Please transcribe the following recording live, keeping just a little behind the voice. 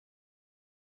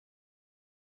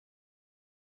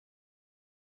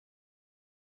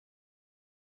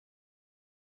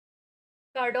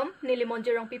Kardom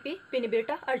Nilimonjerong Pipi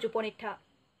Pinibirta Arjuponitha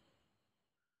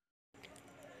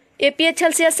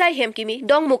APHLC Sai Hemkimi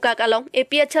Dong Mukak Along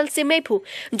APHLC Mepu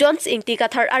Jones Ingti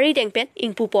Kathar Ari Dengpen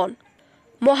Ingpupon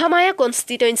Mohamaya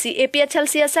Constituency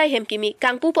APHLC Sai Hemkimi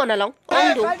Kangpupon Along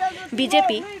Ongdu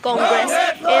BJP Congress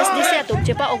ASDC Atum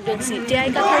Chepa Ogdonsi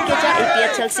JI Kathar Keja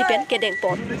APHLC Pen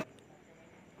Kedengpon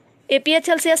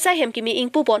APHLC Sai Hemkimi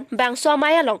Ingpupon Bangso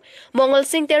Mayalong Mongol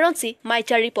Singh Teronsi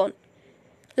Maicharipon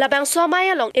Labang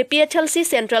Somayalong APHLC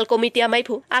Central Committee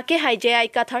Maipu Ake Hai JI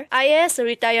Kathar IAS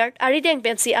retired Arideng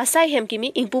Pensi Asai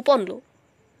Hemkimi Ingpuponlu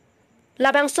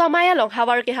Labang Somayalong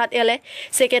Hawar Kehat Ele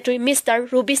Secretary Mr.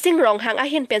 Ruby Singh Ronghang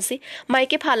Ahin Pensi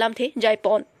Maike Phalam The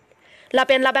Jaipon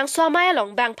Lapen Labang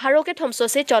Somayalong Bang Pharoke Thomso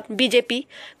Se Chot BJP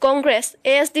Congress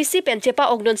ASDC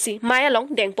Penchepa Ogdonsi Mayalong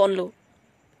Dengponlu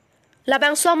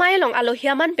Labang Somayalong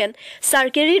Alohiaman Pen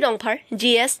Sarkiri Dongphar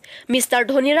GS Mr.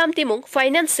 Dhoniram Timung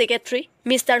Finance Secretary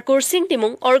Mr. Kursing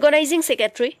Timung Organizing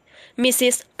Secretary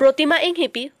Mrs. Protima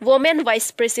Inghipi Women Vice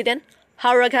President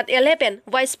Hauraghat 11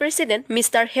 Vice President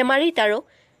Mr. Hemari Taro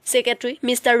Secretary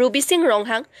Mr. Ruby Singh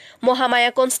Ronghang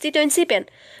Mohamaya Constituency Pen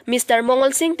Mr.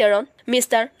 Mongol Singh Teron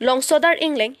Mr. Longsodar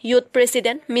Ingling Youth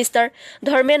President Mr.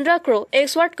 Dharmendra Crow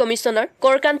Ex-Ward Commissioner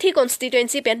Korkanthi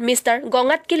Constituency Pen Mr.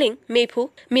 Gongat Kiling Mepu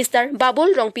Mr.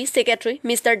 Babul Rongpi Secretary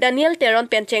Mr. Daniel Teron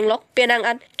Pen Chenglok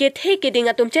Penangan Kethe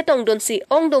Kidinga Tumche Tongdonsi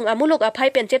Ongdong Amulok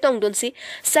Aphai Pen Chetongdonsi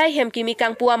Sai Hemkimi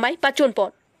Kangpu Amai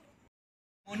Pachunpon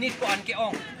Unit ko anke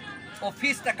ong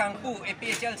Office ta Kangpu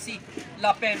APHLC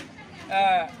Lapen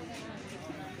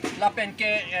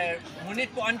ke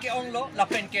munit po anke ong lo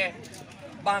lapen ke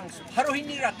bang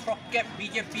harohini ra trokke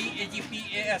BJP AGP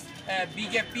AS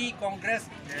BJP Congress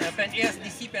pen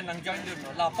ASDC pen nang join dun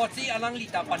la potsi alang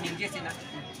lita paninge sina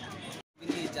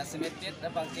ini jasmetet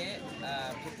abangke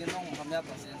putinong hamya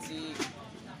konsensi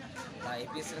la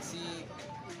APHLC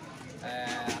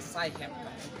sai hem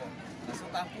so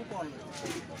tangku pon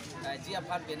ji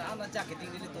aphan bena ana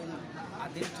jaketing dili tun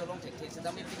adim cholong thek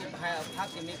sedami pini bhag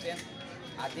kemi pen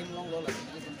adim long lo la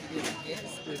tun pini ke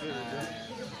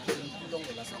long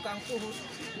lo so kangku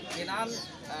benan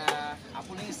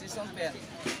apuni session pen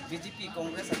BJP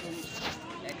Congress atum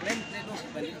grand pleno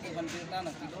bali tu ban birta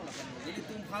na tilo la dili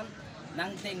tun phan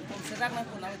nang teng pun sedang nang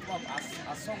pun nang tu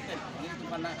asong pen ni tu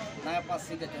pan na pas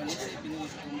siga joni se bini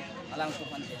tu alang tu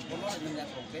pan teng polo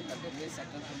nang pen tapi be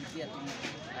second committee atum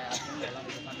atum alang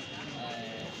tu pan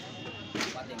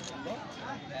padeng polo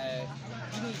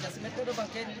ini jasmet tu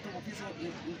bangke ni tu office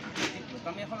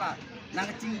kami hola nang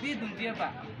cingbi dun dia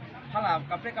ba hala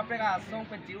kapre ka asong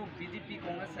pen jiu BJP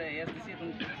Congress ASDC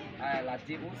tu la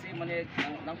jiu se mane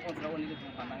nang pon raw ni tu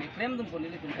pan nang claim dun pon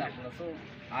ni tu ta so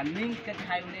aning ke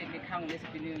thai ne ke khang ne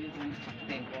spini ni tu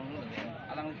teng polo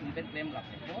alang tu pen claim la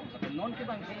ko tapi non ke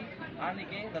bangki ani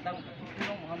ke datang tu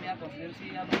Mohamaya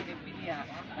Constituency alu ke pinia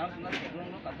nang tu na teglong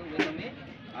lo katu we kami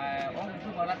ong tu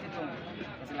marat itu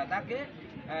selata ke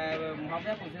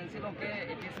Mohamaya Constituency lo ke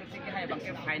APHLC ke hai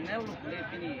bangke final lo le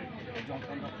pini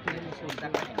jongkon lo so ta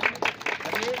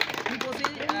tapi ipo si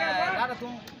ada tu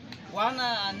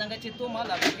wana nanga chitu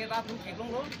mala ke ratu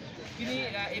keglong lo kini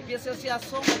APHLC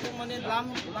asong tu mane lam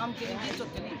ke ni chot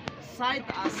kini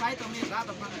site ame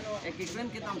rata pan ekigren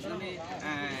ke tam same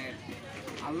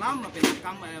alam na pe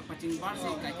kam paching bar se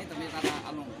kai ke tame rata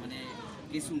along mane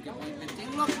kisum ke point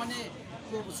chenglok mane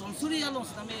ko sonsuri along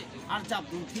same arjab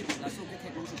dun thip la so ke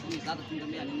thekon so ni rata tu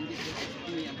me ani ni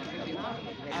ni am ke pina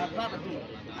rata tu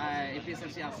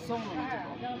APHLC asong lo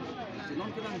mane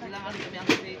non ke bang bilang ari kami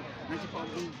angke nanti ko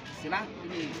dun silang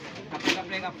ini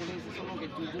kapre ka pulis solo ke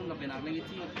tujun la pena lengi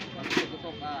ti ko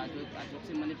to jo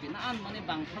sim mane pinaan mane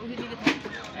bang tharu hi ni ke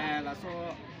la so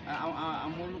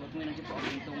amul ko tumen nanti ko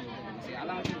tong si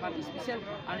alang tu kan special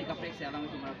ani kapre si alang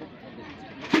tu mara ko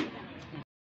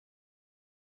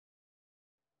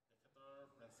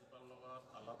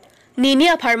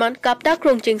Ninia Pharman Kapta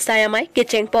Krongching Sayamai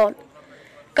Kechengpon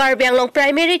KARBI ANGLONG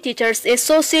Primary Teachers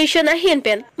Association Ahin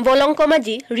Pen Volong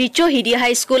Komaji Richo Hidi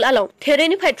High School Along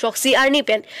Thereni Phai Troxy Arni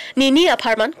Pen Ninia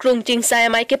Pharman Krongching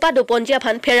Sayamai Kepa Doponji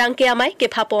Aphan Pherang ke amai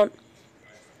Kephapon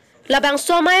Labang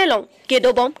Somayalong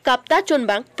Kedobom Kapta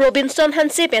Chunbang Probinson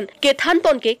Hanse Pen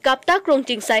Kethanpon ke Kapta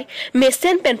Krongching Sai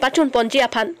Mesen Pen Pachun Ponji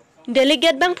Aphan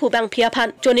Delegate bang phubang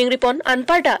phiaphan choning ripon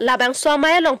anparda labang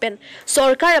Somayalong pen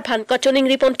sarkar aphan kachoning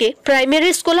ripon ke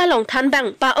primary school along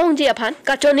thanbang paong ji aphan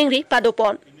kachoning ri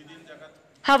padopon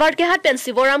Hawar ke hat pen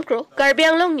Sivoram Kro KARBI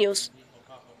ANGLONG News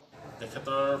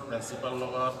তেখেতৰ principal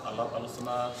লগত আলাপ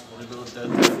আলোচনা কৰিলোঁ যে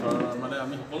মানে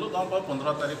আমি সকলো গম পাওঁ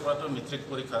 15 তাৰিখ পৰাটো মেট্ৰিক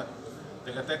পৰীক্ষা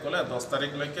তেখেতে ক'লে 10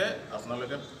 তাৰিখলৈকে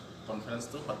আপোনালোকে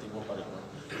কনফাৰেন্সটো পাতিব পাৰিব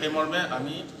এই মৰ্মে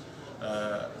আমি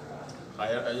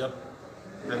হায়াৰ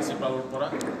প্ৰিন্সিপালৰ পৰা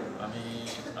আমি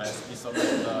ISP চলে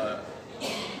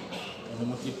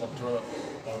অনুমতি পত্ৰ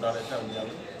অৰ্ডাৰ এটা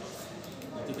উলিয়ালোঁ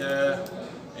গতিকে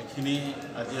এইখিনি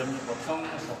আজি আমি প্ৰথম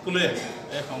সকলোৱে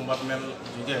এই সংবাদমেল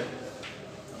যোগে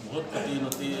বহুত ক্ষতি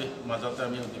নতিৰ মাজতে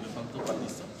আমি অধিৱেশনটো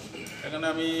পাতিছোঁ সেইকাৰণে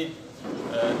আমি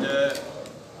যে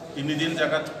 3 দিন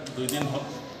জেগাত 2 দিন হ'ল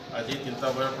আজি 3টা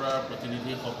বজাৰ পৰা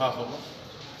প্ৰতিনিধি সভা হ'ব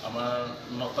আমাৰ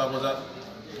 9টা বজাত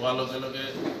হোৱাৰ লগে লগে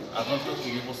আগন্তুক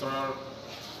 3 বছৰৰ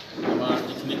আমাৰ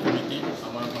যিখিনি কমিটি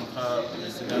আমাৰ সংখ্যা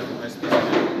president vice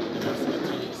president general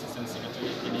secretary assistant secretary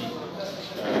এইখিনি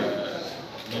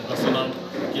নিৰ্বাচনৰ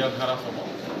ক্ৰিয়াধাৰা হ'ব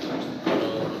আৰু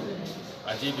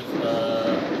আজি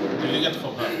ডেলিগেট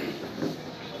সভা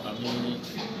আমি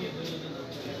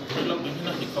ধৰি লওক বিভিন্ন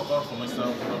শিক্ষকৰ সমস্যাৰ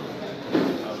ওপৰত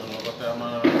আৰু লগতে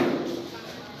আমাৰ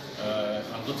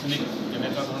সাংগঠনিক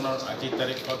কেনেকুৱা ধৰণৰ আজিৰ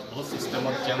তাৰিখত বহুত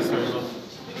ছিষ্টেমত চেঞ্জ হৈ গ'ল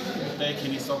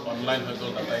গোটেইখিনি চব অনলাইন হৈ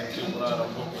গ'ল ডাটা এণ্ট্ৰিৰ পৰা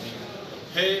আৰম্ভ কৰি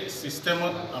সেই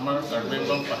ছিষ্টেমত আমাৰ কাৰ্বি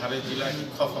আংলং পাহাৰীয়া জিলাৰ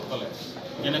শিক্ষকসকলে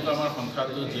কেনেকৈ আমাৰ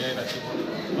সংখ্যাটো জীয়াই ৰাখিব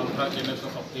সংখ্যা কেনেকৈ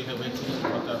শক্তিশালী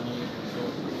ওপৰতে আমি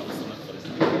আলোচনা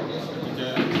কৰিছোঁ গতিকে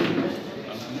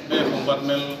এই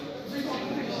সংবাদমেল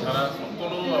ধাৰা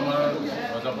সকলো আমাৰ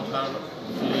ৰজাপথাৰ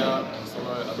উজলীয়া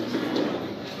অঞ্চলৰ আমি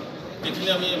যিখিনি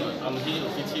আমি আলহী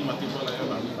অতিথি মাতিব লাগে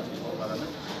আমি মাতিব পৰা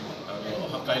নাই আৰু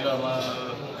অহা কাইলৈ আমাৰ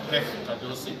শেষ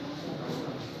কাৰ্যসূচী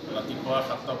ৰাতিপুৱা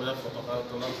 7টা বজাত পতাকা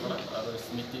উত্তোলন কৰা আৰু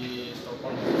স্মৃতি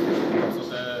তৰ্পণ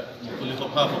তাৰপিছতে মুকলি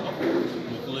সভা হ'ব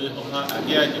মুকলি সভা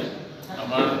আগে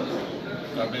আমাৰ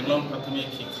কাৰ্বি আংলং প্ৰাথমিক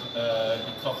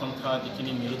শিক্ষক সন্থা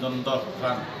যিখিনি মেৰুদণ্ড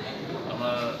প্ৰাণ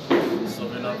আমাৰ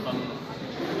ছবিনৰখন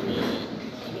আমি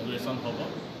ইনগ্ৰেশ্যন হ'ব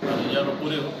আৰু ইয়াৰ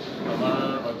উপৰিও আমাৰ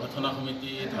অভ্যৰ্থনা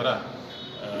সমিতি ধাৰা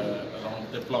ৰং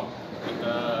টেপ্লং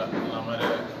এটা নামেৰে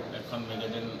এখন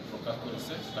মেগাজিন প্ৰকাশ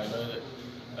কৰিছে কাইলৈ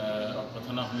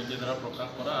অভ্যৰ্থনা সমিতিৰ দ্বাৰা প্ৰকাশ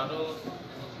কৰা আৰু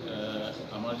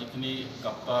আমাৰ যিখিনি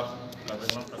কাপ্তাৰ কাৰ্বি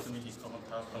আংলং প্ৰাথমিক শিক্ষক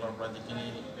সন্থাসকলৰ পৰা যিখিনি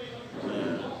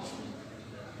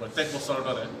প্ৰত্যেক বছৰৰ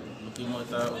দৰে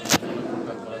নীতিময়তা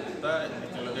প্ৰকাশ কৰা দুটা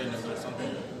একেলগে ইনগ্ৰেশ্যন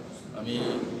হ'ব আমি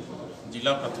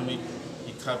জিলা প্ৰাথমিক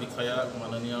শিক্ষা বিষয়া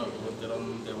মাননীয় উদ্দেৰণ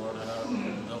দেৱৰ দ্বাৰা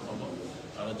হ'ব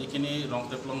আৰু যিখিনি ৰং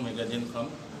টেপ্লং মেগাজিনখন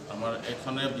আমাৰ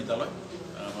এইখনে বিদ্যালয়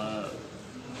আমাৰ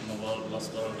নৱ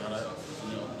লস্কৰৰ দ্বাৰা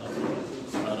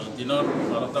আৰু দিনৰ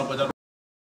 12টা বজাত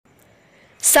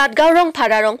সাতগাঁও ৰং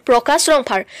ফাৰাৰং প্ৰকাশ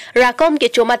ৰংফাৰ ৰাকম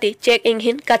কেচমাতি চেক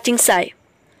ইংহিন কাটিং চাই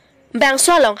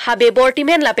বেংচুৱালং হাবে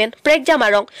বৰ্টিমেন লাপেন প্ৰেক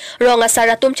জামাৰং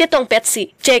ৰঙাচাৰা তুমচে টং পেটছি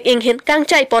চেক ইংহিন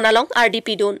কাংচাই পনালং RDP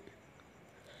দুন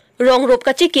rong rup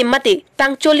kachi kimmati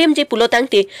tang cholim ji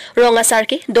pulotangti rongasar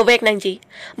ki dobek nangji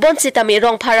bonsitami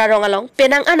rong phara rongalong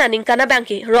penang ananing kana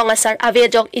bangki rongasar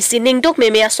avejok isi ningdok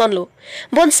memea sonlo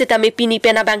bonsitami pini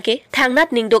pena bangke thangnat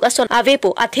ningdok ason avepo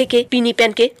atheke pini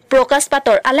penke prokas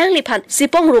pator alang liphan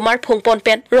sipong rumar phungpon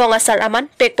pen rongasar aman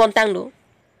pekpon tanglo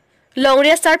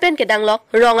longria sarpen ke danglok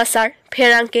rongasar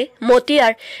pherangke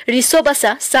motiar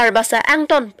risobasa sarbasa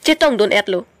angton chitong dun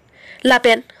etlo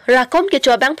lapen rakom ke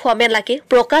chobang phomen lake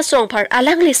prokas rongphar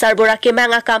alangli sarbora ke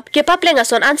manga kam ke paplenga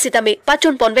son ansitame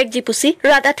pachun ponbek jipusi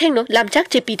rada thengno lamchak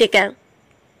chepi tekang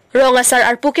rongasar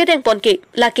ar pukedeng ponke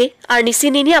lake ar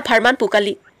nisinini apharman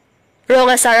pukali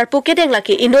rongasar ar pukedeng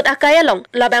lake indot akayalong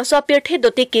labang so pirthe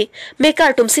dotike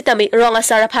mekar tumsitame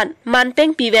rongasar aphan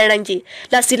manpeng piwernangji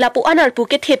lasilapu anar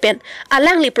puket hepen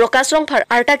alangli prokas rongphar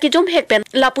arta ki jom hekpen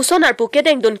lapuson ar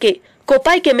pukedeng donke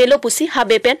kopai ke melo pusi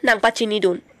habepen nangpachini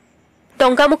dun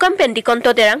Tongkamukam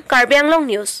Pendikonto Derang, KARBI ANGLONG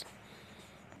News.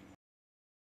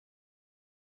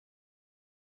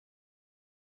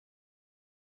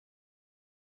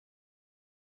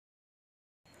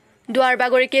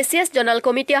 Duarbagori KCS Jonal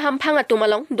Committee Hampanga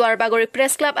Tumalong, Duarbagori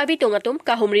Press Club Abitungatum,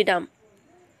 Kahumri Dam.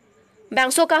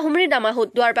 Bangso Kahumri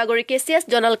Damahut, Duarbagori KCS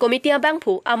Jonal Committee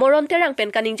Bangpu, Amoron Terang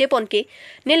Penkaning Jeponke,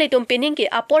 Nilitum Peninke,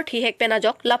 Aport Hihek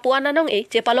Penajok, Lapuananong E,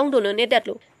 Jepalong Dunu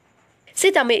Nedetlu.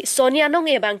 Sitame Sonia nong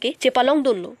e bangke cepalong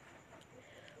dunlo.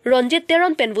 Ronjit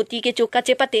teron penbuti ke chuka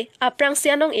cepate aprang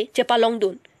sianong e cepalong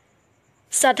dun.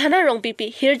 Sadhana rong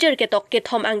pipi hirjer ke tok ke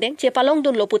thom angdeng cepalong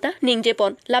dun loputa ning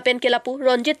jepon lapen ke lapu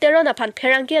ronjit teron aphan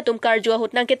pherang ke atum karjua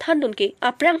hut nang ke than dun ke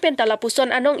aprang pen talapu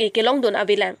son anong e ke long dun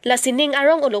abilang lasining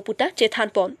arong oloputa che than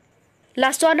pon.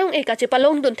 Laso anong e ka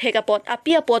cepalong dun thekapot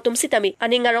apia potum sitami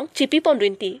aning arong chipi pon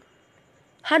rinti.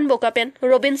 Han bokapen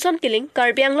Robinson Killing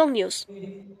KARBI ANGLONG News.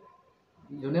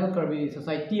 Jonel KARBI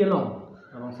Society along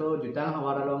so jutang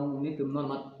hawar along ni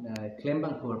tumnon mat claim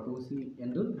bang for to see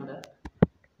endun ada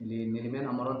nilimen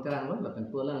amoron terang lo lapan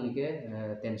pulang like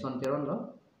tension teron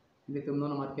lo ni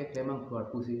tumnon mat ke claim bang for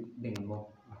to see dengan mo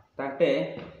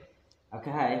takpe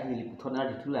akhai nili puthona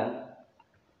ditulang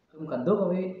tum kando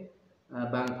kawe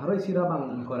bang haroi sira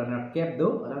bang korana cap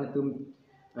do alang itum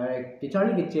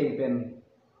kichari ke cheng pen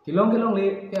kilong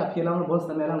le ke aphilang bol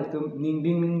sa melang itum ning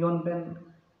ding ning yon pen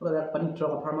ora pani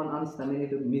trok farman ans na me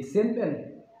itum misen pen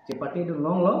chepati do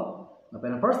long lo na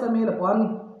pen first time le pon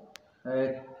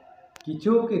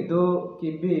kichu ke do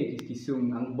ke be kisung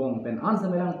ang bong pen ans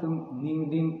melang itum ning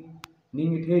ding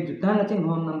ning the jutang cheng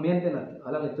hon na men pen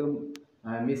alang itum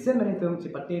misen men itum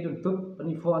chepati do tup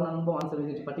pani phone ang bong ans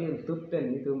melang chepati do tup pen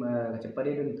itum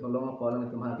chepati do tholong pon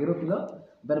itum ha kiru kilo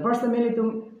then first time itum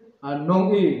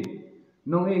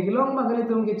nong e gilong ma gali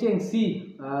tum ke cheng si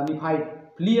mi phai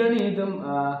clear ni tum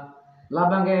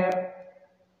labang ke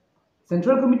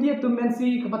central committee tum men si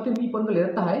kapatin ni pon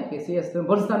gale ta hai KCS tum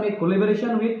bolsa me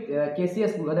collaboration with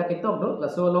KCS gada ke tok do la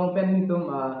so long pen ni tum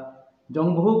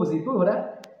jongboho busi pu hoda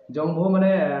jongboho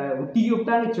mane uti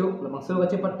uptang chu la mangso ga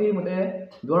chepati mate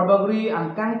dwarbaguri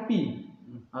angkang pi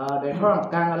de thor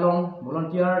kang along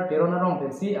volunteer teron arong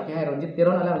pen si ake hai ronjit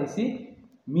teron ala lisi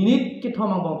minute ke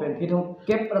thomang bong pen thithong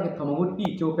kep ra ke thomang ut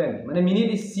pi cho pen mane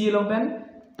minute is si long pen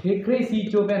thekre si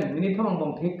cho pen minute thomang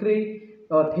bong thekre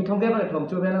thithong ke ra thom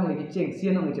cho pen lang ni cheng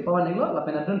sian nong che pawan nilo la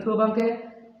pen adon thu bang ke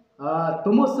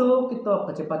tumusu ke to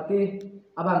ka chepati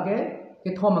abang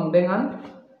ke thomang dengan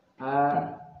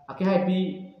ake hai pi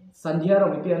sandia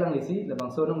ro pi lang lisi la bang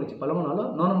so nong che palong no lo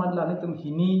non man la ni tum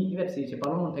hini web si che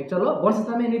palong thek chalo bon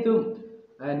sa me ni tum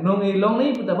nong e long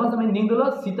ni puta bon sa me ning do lo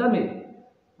sita me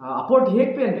aport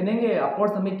hek pen penenge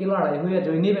aport sami kilar lai huya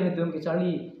joini ben tum ke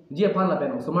charli je pan la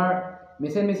pen sumar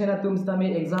mesen na tum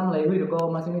stami exam lai hui ko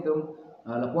masini tum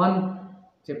la kwan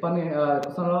chepan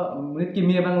kosan lo minute ki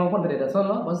me bang long pon da son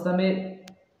lo bon stami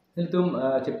tum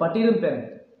chepati rum pen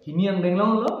hiniang beng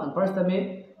long lo an first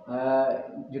stami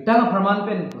jutang farman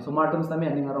pen sumar tum stami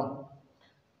aning arong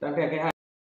Tapi ke